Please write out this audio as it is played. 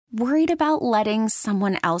Worried about letting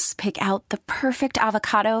someone else pick out the perfect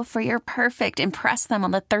avocado for your perfect impress them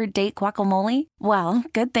on the third date guacamole? Well,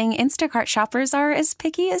 good thing Instacart shoppers are as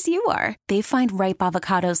picky as you are. They find ripe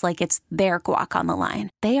avocados like it's their guac on the line.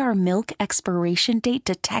 They are milk expiration date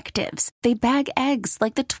detectives. They bag eggs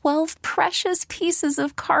like the 12 precious pieces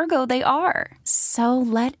of cargo they are. So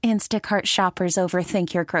let Instacart shoppers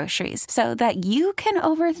overthink your groceries so that you can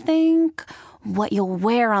overthink what you'll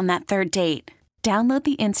wear on that third date. Download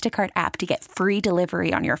the Instacart app to get free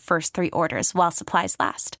delivery on your first 3 orders while supplies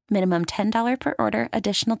last. Minimum $10 per order.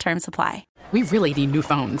 Additional terms apply. We really need new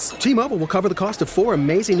phones. T-Mobile will cover the cost of 4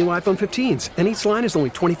 amazing new iPhone 15s, and each line is only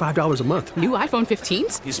 $25 a month. New iPhone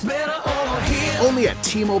 15s? It's better over here. Only at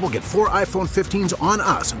T-Mobile, get 4 iPhone 15s on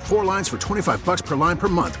us and 4 lines for $25 per line per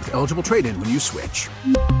month with eligible trade-in when you switch.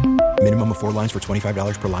 Minimum of 4 lines for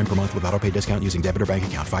 $25 per line per month with autopay discount using debit or bank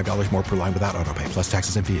account. $5 more per line without autopay, plus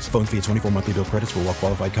taxes and fees. Phone fee at 24 monthly bill credits for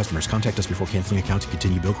well-qualified customers. Contact us before canceling account to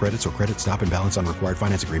continue bill credits or credit stop and balance on required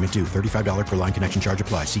finance agreement due. $35 per line connection charge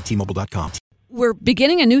applies. See T-Mobile.com. We're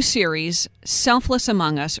beginning a new series, Selfless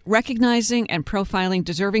Among Us, recognizing and profiling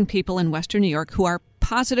deserving people in Western New York who are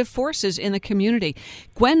positive forces in the community.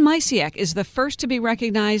 Gwen Mysiak is the first to be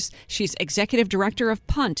recognized. She's executive director of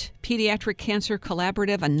P.U.N.T, Pediatric Cancer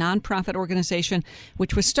Collaborative, a nonprofit organization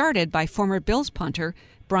which was started by former Bills punter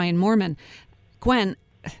Brian Moorman. Gwen,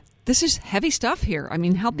 this is heavy stuff here. I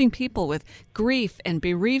mean, helping people with grief and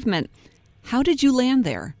bereavement. How did you land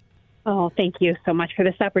there? Oh, thank you so much for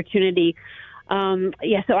this opportunity.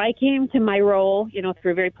 So I came to my role,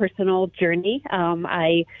 through a very personal journey.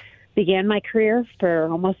 I began my career for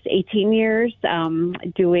almost 18 years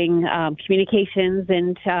doing communications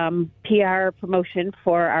and PR promotion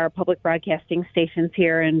for our public broadcasting stations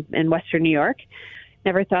here in Western New York.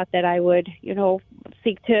 Never thought that I would,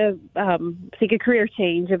 seek a career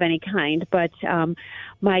change of any kind. But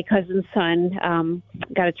my cousin's son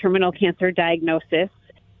got a terminal cancer diagnosis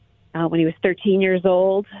when he was 13 years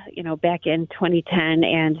old, back in 2010.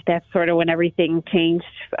 And that's sort of when everything changed,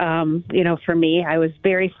 for me. I was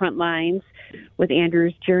very front lines with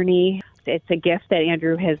Andrew's journey. It's a gift that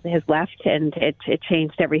Andrew has left, and it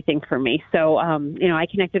changed everything for me. So, I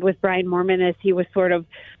connected with Brian Moorman as he was sort of,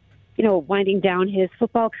 winding down his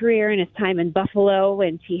football career and his time in Buffalo.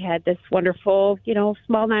 And he had this wonderful,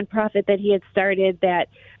 small nonprofit that he had started that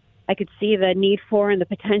I could see the need for and the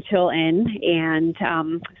potential in. And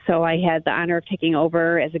so I had the honor of taking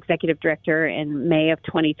over as executive director in May of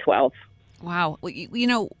 2012. Wow.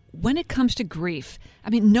 Well, when it comes to grief, I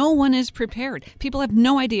mean, no one is prepared. People have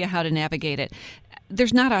no idea how to navigate it.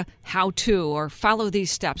 There's not a how-to or follow these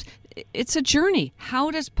steps. It's a journey. How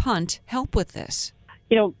does P.U.N.T help with this?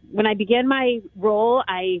 When I began my role,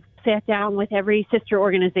 I sat down with every sister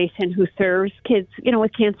organization who serves kids,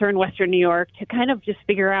 with cancer in Western New York to kind of just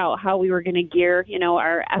figure out how we were going to gear,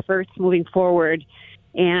 our efforts moving forward.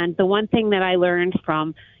 And the one thing that I learned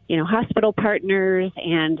from, hospital partners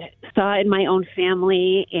and saw in my own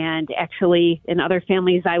family and actually in other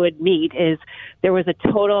families I would meet is there was a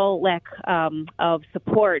total lack of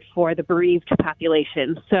support for the bereaved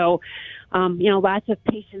population. So, lots of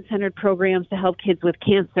patient-centered programs to help kids with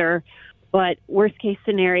cancer, but worst case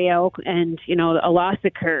scenario and, a loss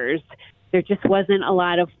occurs, there just wasn't a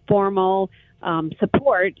lot of formal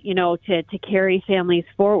support, to carry families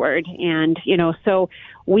forward. And, so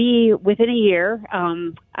within a year,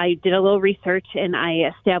 I did a little research and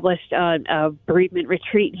I established a bereavement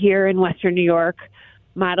retreat here in Western New York,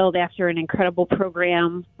 modeled after an incredible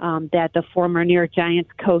program that the former New York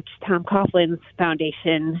Giants coach Tom Coughlin's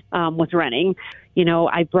foundation was running.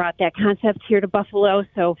 I brought that concept here to Buffalo.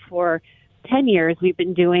 So for 10 years, we've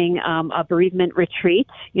been doing a bereavement retreat,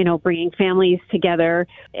 bringing families together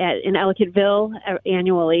in Ellicottville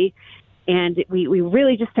annually. And we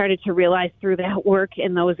really just started to realize through that work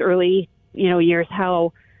in those early, years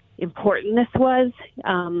how important this was.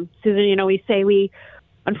 Susan, we say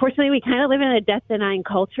unfortunately, we kind of live in a death-denying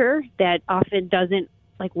culture that often doesn't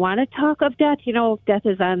want to talk of death. Death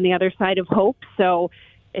is on the other side of hope. So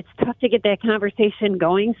it's tough to get that conversation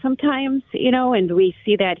going sometimes, and we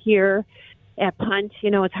see that here at P.U.N.T.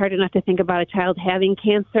 It's hard enough to think about a child having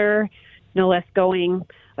cancer, no less going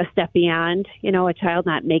a step beyond, a child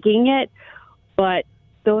not making it. But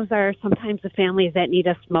those are sometimes the families that need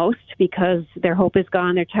us most because their hope is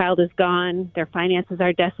gone, their child is gone, their finances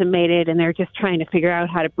are decimated, and they're just trying to figure out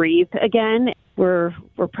how to breathe again. We're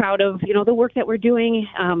proud of, the work that we're doing.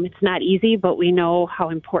 It's not easy, but we know how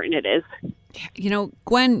important it is.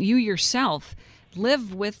 Gwen, you yourself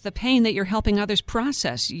live with the pain that you're helping others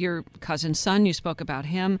process. Your cousin's son, you spoke about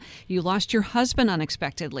him. You lost your husband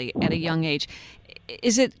unexpectedly at a young age.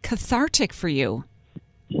 Is it cathartic for you?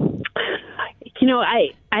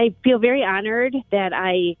 I feel very honored that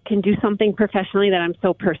I can do something professionally that I'm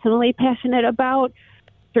so personally passionate about.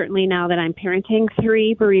 Certainly now that I'm parenting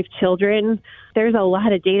 3 bereaved children, there's a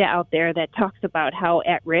lot of data out there that talks about how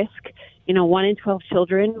at risk, 1 in 12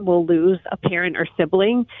 children will lose a parent or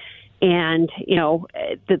sibling. And,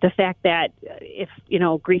 the fact that if,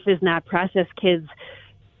 grief is not processed, kids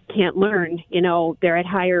can't learn, they're at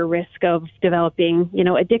higher risk of developing,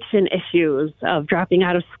 addiction issues, of dropping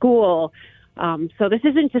out of school. So this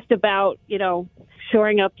isn't just about,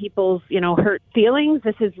 shoring up people's, hurt feelings.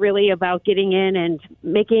 This is really about getting in and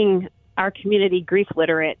making our community grief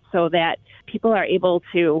literate so that people are able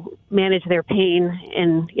to manage their pain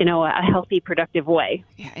in, a healthy, productive way.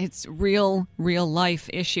 Yeah, it's real life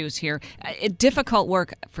issues here. Difficult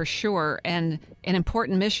work for sure, and an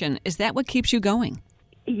important mission. Is that what keeps you going?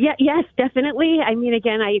 Yeah, yes, definitely. I mean,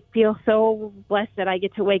 again, I feel so blessed that I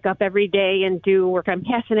get to wake up every day and do work I'm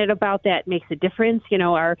passionate about that makes a difference.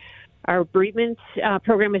 Our bereavement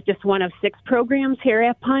program is just one of 6 programs here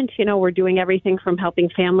at P.U.N.T. We're doing everything from helping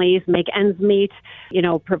families make ends meet,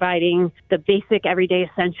 providing the basic everyday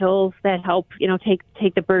essentials that help,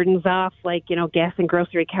 take the burdens off, like, gas and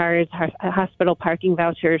grocery cards, hospital parking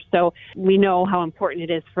vouchers. So we know how important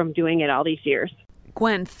it is from doing it all these years.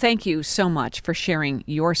 Gwen, thank you so much for sharing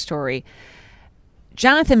your story.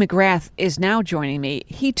 Jonathan McGrath is now joining me.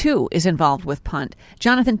 He, too, is involved with P.U.N.T.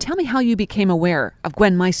 Jonathan, tell me how you became aware of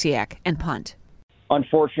Gwen Mysiak and P.U.N.T.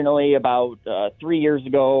 Unfortunately, about 3 years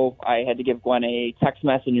ago, I had to give Gwen a text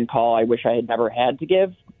message and call I wish I had never had to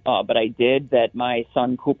give, but I did, that my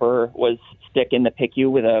son Cooper was sick in the PICU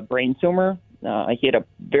with a brain tumor. He had a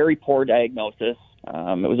very poor diagnosis.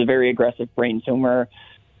 It was a very aggressive brain tumor.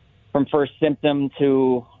 From first symptom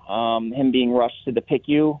to him being rushed to the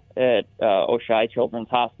PICU at Oshai Children's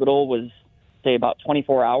Hospital was, say, about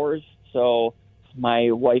 24 hours. So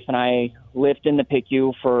my wife and I lived in the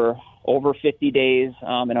PICU for over 50 days.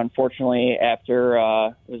 And unfortunately, after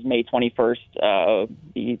it was May 21st,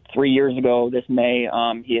 3 years ago this May,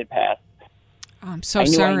 he had passed. Oh, I'm so I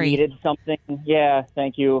knew sorry. I needed something. Yeah,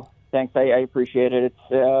 thank you. Thanks. I appreciate it.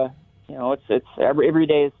 It's every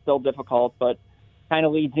day is still difficult, but kind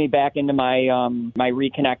of leads me back into my my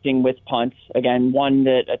reconnecting with P.U.N.T. Again,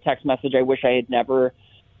 a text message I wish I had never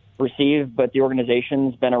received, but the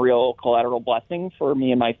organization's been a real collateral blessing for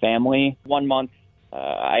me and my family. 1 month,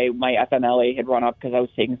 my FMLA had run up because I was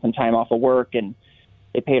taking some time off of work, and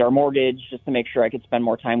they paid our mortgage just to make sure I could spend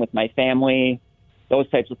more time with my family, those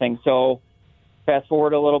types of things. So fast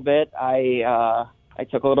forward a little bit, I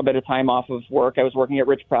took a little bit of time off of work. I was working at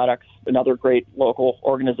Rich Products, another great local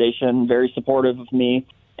organization, very supportive of me.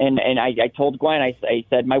 And I told Gwen, I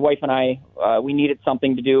said, my wife and I, we needed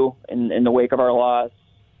something to do in the wake of our loss.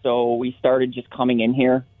 So we started just coming in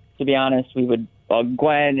here, to be honest. We would bug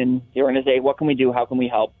Gwen and the organization, what can we do? How can we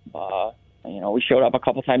help? We showed up a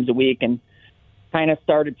couple times a week and kind of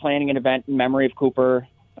started planning an event in memory of Cooper,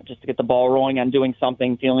 just to get the ball rolling on doing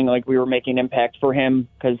something, feeling like we were making an impact for him,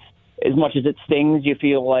 because as much as it stings, you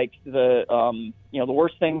feel like the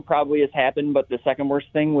worst thing probably has happened, but the second worst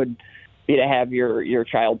thing would be to have your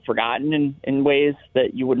child forgotten in ways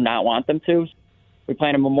that you would not want them to. We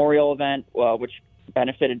planned a memorial event, which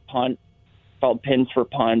benefited P.U.N.T, called Pins for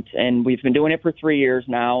P.U.N.T, and we've been doing it for 3 years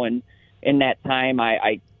now. And in that time,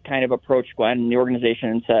 I kind of approached Gwen and the organization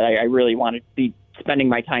and said, I really want to be spending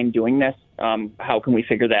my time doing this. How can we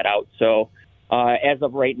figure that out? So as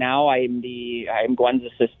of right now, I'm Gwen's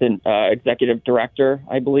assistant executive director,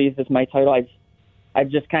 I believe is my title. I've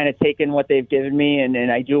just kind of taken what they've given me and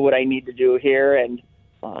I do what I need to do here. And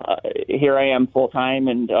here I am full time.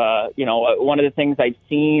 And, one of the things I've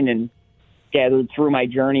seen and gathered through my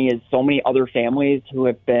journey is so many other families who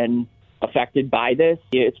have been affected by this.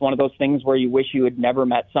 It's one of those things where you wish you had never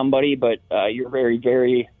met somebody, but you're very,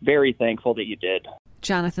 very, very thankful that you did.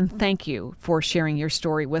 Jonathan, thank you for sharing your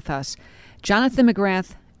story with us. Jonathan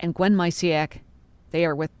McGrath and Gwen Mysiak, they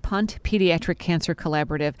are with P.U.N.T Pediatric Cancer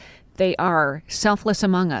Collaborative. They are Selfless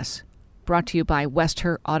Among Us, brought to you by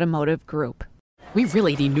Wester Automotive Group. We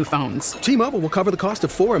really need new phones. T-Mobile will cover the cost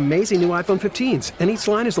of 4 amazing new iPhone 15s, and each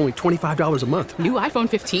line is only $25 a month. New iPhone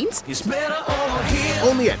 15s? It's better over here.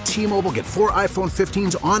 Only at T-Mobile, get 4 iPhone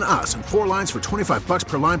 15s on us and 4 lines for $25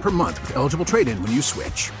 per line per month with eligible trade-in when you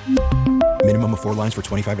switch. Minimum of 4 lines for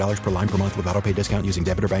 $25 per line per month with autopay discount using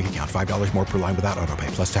debit or bank account. $5 more per line without autopay,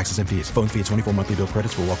 plus taxes and fees. Phone fee at 24 monthly bill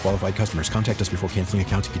credits for well-qualified customers. Contact us before canceling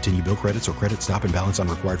account to continue bill credits or credit stop and balance on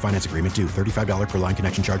required finance agreement due. $35 per line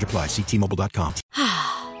connection charge applies. See T-Mobile.com.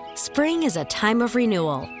 Spring is a time of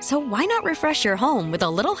renewal, so why not refresh your home with a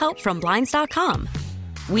little help from Blinds.com?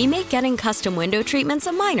 We make getting custom window treatments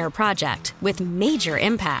a minor project with major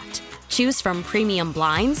impact. Choose from premium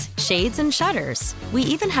blinds, shades, and shutters. We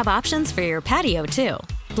even have options for your patio, too.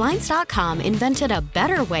 Blinds.com invented a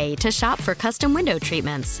better way to shop for custom window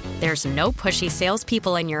treatments. There's no pushy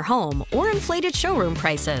salespeople in your home or inflated showroom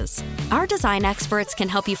prices. Our design experts can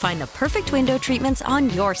help you find the perfect window treatments on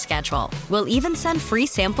your schedule. We'll even send free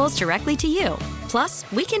samples directly to you. Plus,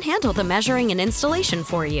 we can handle the measuring and installation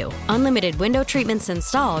for you. Unlimited window treatments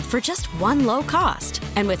installed for just one low cost.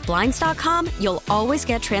 And with Blinds.com, you'll always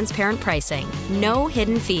get transparent pricing. No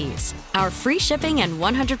hidden fees. Our free shipping and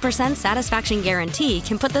 100% satisfaction guarantee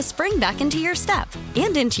can put the spring back into your step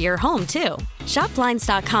and into your home, too. Shop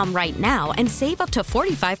Blinds.com right now and save up to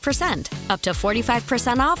 45%. Up to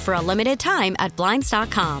 45% off for a limited time at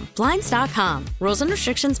Blinds.com. Blinds.com. Rules and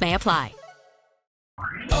restrictions may apply.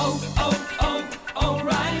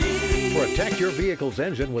 Protect your vehicle's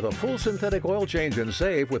engine with a full synthetic oil change and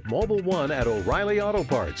save with Mobil 1 at O'Reilly Auto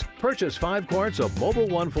Parts. Purchase 5 quarts of Mobil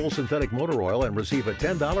 1 full synthetic motor oil and receive a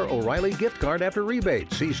 $10 O'Reilly gift card after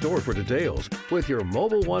rebate. See store for details. With your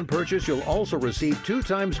Mobil 1 purchase, you'll also receive 2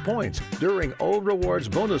 times points during O Rewards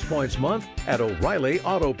Bonus Points Month at O'Reilly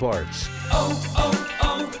Auto Parts.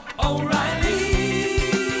 O'Reilly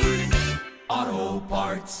Auto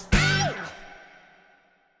Parts.